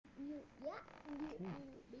Do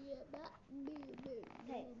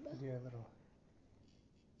a little.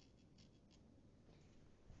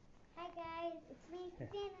 Hi guys, it's me,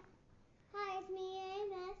 Susanna. Hi, it's me,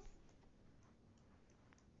 Amos.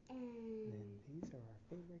 And these are our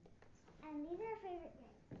favorite games. And these are our favorite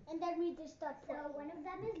games. And then we just start playing. So one of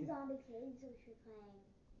them is Zombie Kids, which we're playing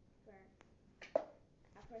for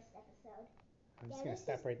our first episode. I'm just gonna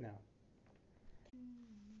stop right now.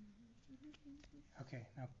 Okay,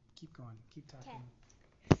 now keep going. Keep talking.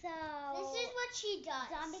 So this is what she does.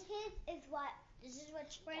 Zombie Kids is what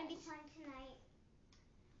we're gonna be playing tonight.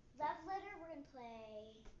 Love Letter we're gonna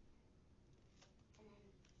play, and then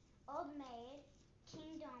Old Maid,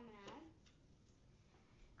 King Domino,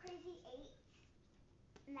 Crazy 8,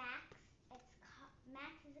 Max.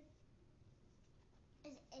 Max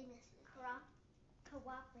is Amos'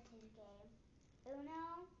 cooperative game.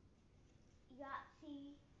 Uno,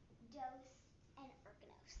 Yahtzee, Dose, and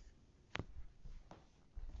Urkanos.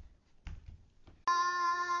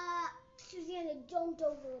 Susanna, don't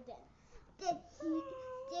over them.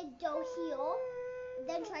 Did Doe heal?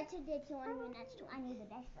 Then try to did heal on your next one. I need the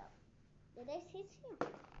dice though. The dice is here.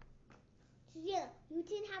 Susanna, you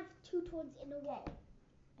can have 2 turns in a row.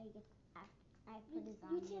 I put a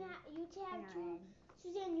zombie. You can have 2.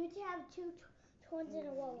 Susanna, you can have 2 turns in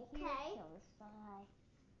a row. Okay. Kill this guy.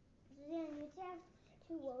 Susanna, you can have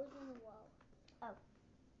 2 rows in a row. Oh.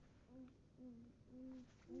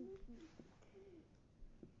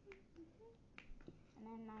 And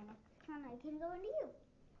then my next turn I can go into you.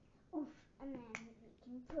 Oof. And then we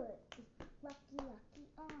can put this lucky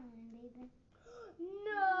on, baby.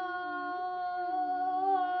 No!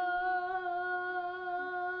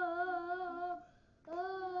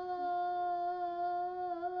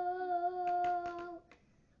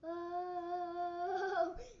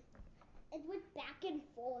 It went back and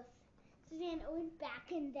forth. Suzanne, it went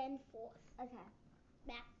back and then forth. Okay.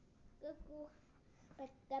 Back.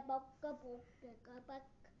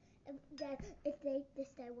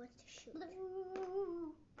 This guy wants to shoot.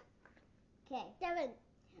 Okay. 7.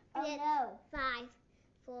 Oh no. 5,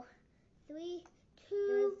 4, 3, 2.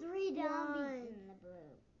 There's 3 zombies in the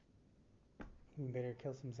blue. You better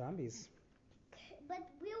kill some zombies. But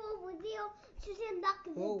we will reveal Suzanne luck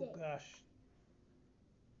in Oh it. gosh.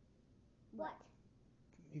 What?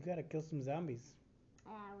 You gotta kill some zombies.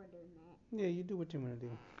 We're doing that. Yeah, you do what you wanna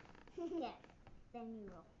do. Yeah. Then you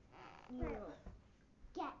roll. You roll.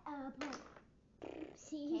 Get up.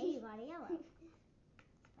 See? Okay, you got a yellow. It's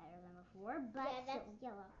better than before, but still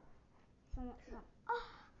yellow. Oh,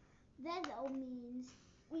 that all means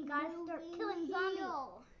we gotta start killing zombies.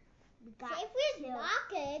 We got if we're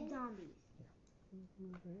knocking zombies. Yeah. You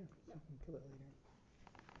can kill it later.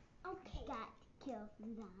 Okay. Got to kill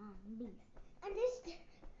some zombies. And this is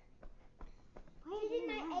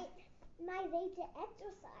my way to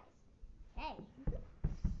exercise. Hey.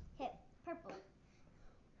 Hit purple.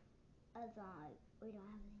 A zombie. We don't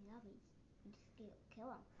have any zombies. We just kill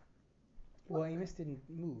them. Well, Amos didn't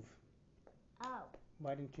move. Oh.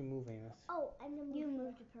 Why didn't you move, Amos? Oh, I'm the You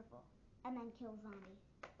moved to purple. And then kill zombie.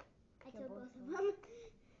 I killed both of them.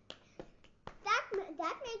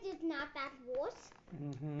 That makes it not that worse.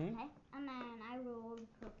 Mm-hmm. Okay. And then I rolled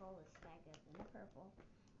purple. This guy goes into purple.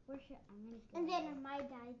 I'm gonna kill and then my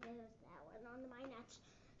guy does that one on my next.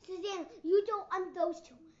 Suzanne, you don't on those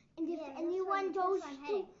 2. And if anyone goes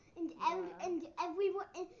to and everyone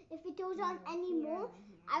if it goes on any more,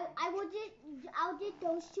 I'll did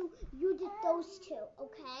those 2. You did those 2.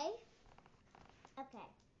 Okay? Okay.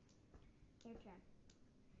 Your turn.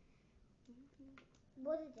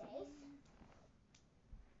 What are days?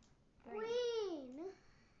 Green.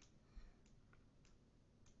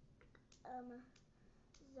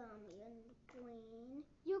 Zombie and green.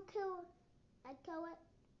 You kill. I kill it,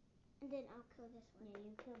 and then I'll kill this one. Yeah,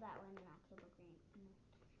 you kill that one, and I'll kill the green.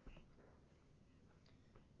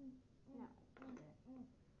 No.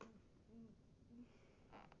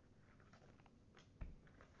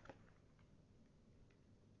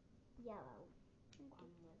 Yellow.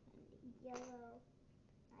 Yellow.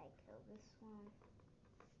 I kill this one.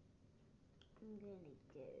 I'm gonna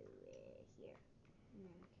go here, and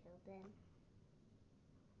then kill them.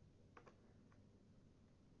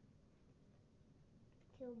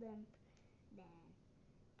 Kill them. Then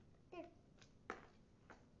there.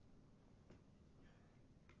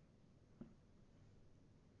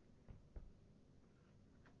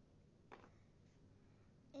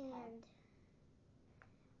 And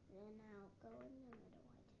then I'll go in the middle.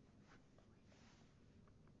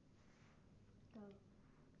 Go.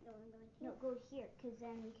 No, I'm going here. No, go here, because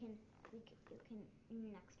then you can in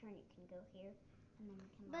your next turn you can go here, and then you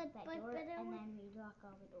can lock that door, and then we lock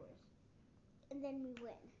all the doors. And then we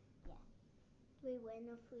win. Yeah. We win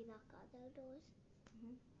if we knock out the doors.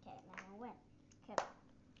 Okay, then we'll win. Okay.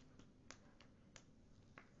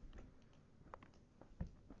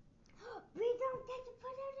 We don't get to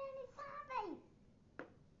put out any zombies!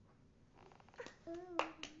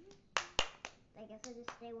 I guess I'll just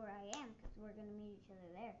stay where I am because we're going to meet each other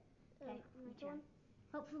there. Okay, my turn. turn.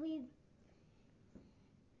 Hopefully.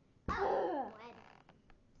 Red.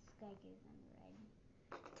 This guy gave them red.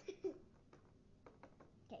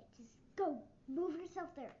 Okay, just go. Move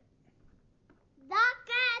yourself there. Knock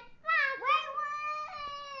it! We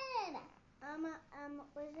win!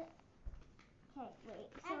 What is it? Okay, wait.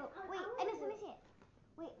 So, wait, let me see it.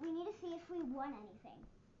 Wait, we need to see if we won anything.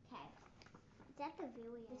 Okay. It's at the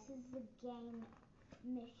very end. This is the game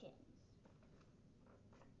missions.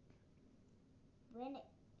 Win a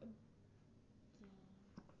game.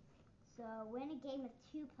 So, win a game with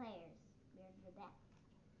 2 players. We already did that.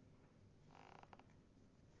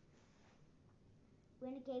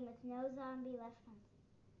 Win a game with no zombie left on.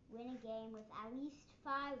 Win a game with at least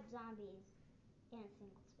 5 zombies in a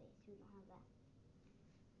single space. We don't have that.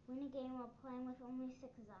 Win a game while playing with only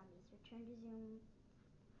 6 zombies. Return to zoom.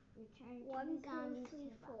 Return 1, 2, to zombies 3,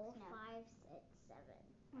 to the 4, box. No. 5, 6, 7.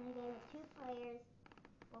 Win a game with 2 players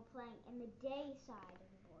while playing in the day side of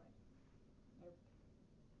the board. Nope.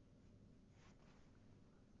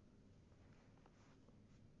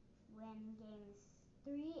 Win games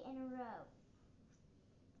 3 in a row.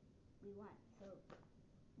 We won, so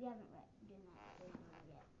we haven't done that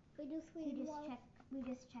yet. We do 3 in a row. We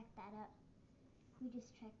just checked that up. We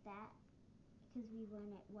just checked that because we won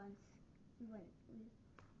it once. We won it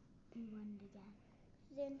again.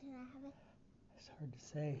 Then can I have it? It's hard to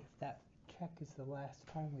say if that check is the last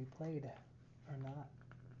time we played or not.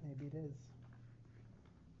 Maybe it is.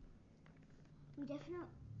 We definitely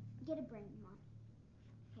get a brain one.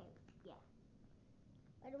 Okay, yeah.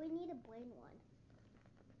 Why do we need a brain one?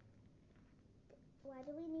 Why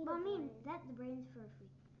do we need Well, a I mean, brain? the brain's for if we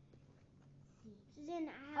see. Then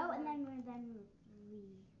I have and one. then we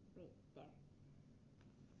right there.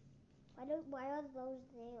 Why are those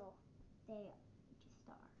there? They just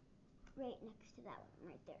are. Right next to that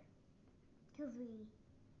one, right there. Because we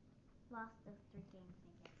lost those 3 games,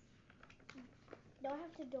 I guess. Don't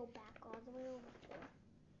have to go back all the way over to it.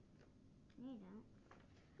 No, you don't.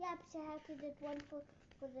 Yeah, but you have to do one for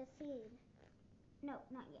the scene. No,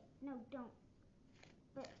 not yet. No, don't.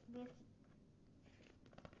 But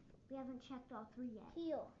we haven't checked all 3 yet.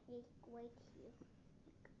 Here, wait here.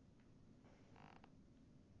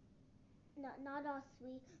 Not all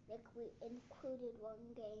 3. Like we included 1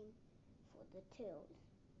 game for the 2s.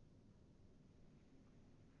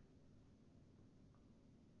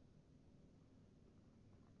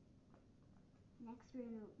 Next, we're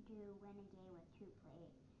gonna do win a game with 2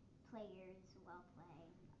 players while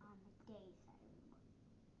playing on the day side of the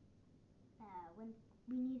board. When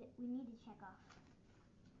we need to check off.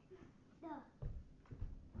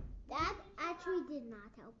 That actually did not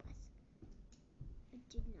help us. It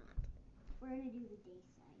did not. We're gonna do the day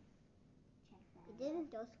side. Check that. It didn't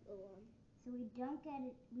go through one. So we don't get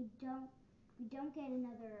it. We don't get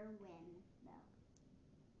another win though.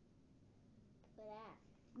 For that.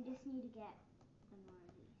 We just need to get one more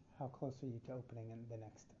of these. How close are you to opening in the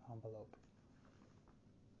next envelope?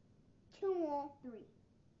 2 more. 3.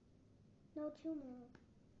 No, 2 more.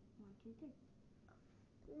 1, 2, 3.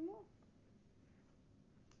 3 more.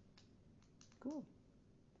 Cool.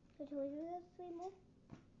 So do we do this 3 more?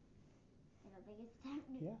 I don't think it's time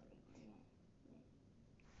to do 3 more yet.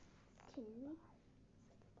 Can we?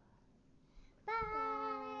 Bye.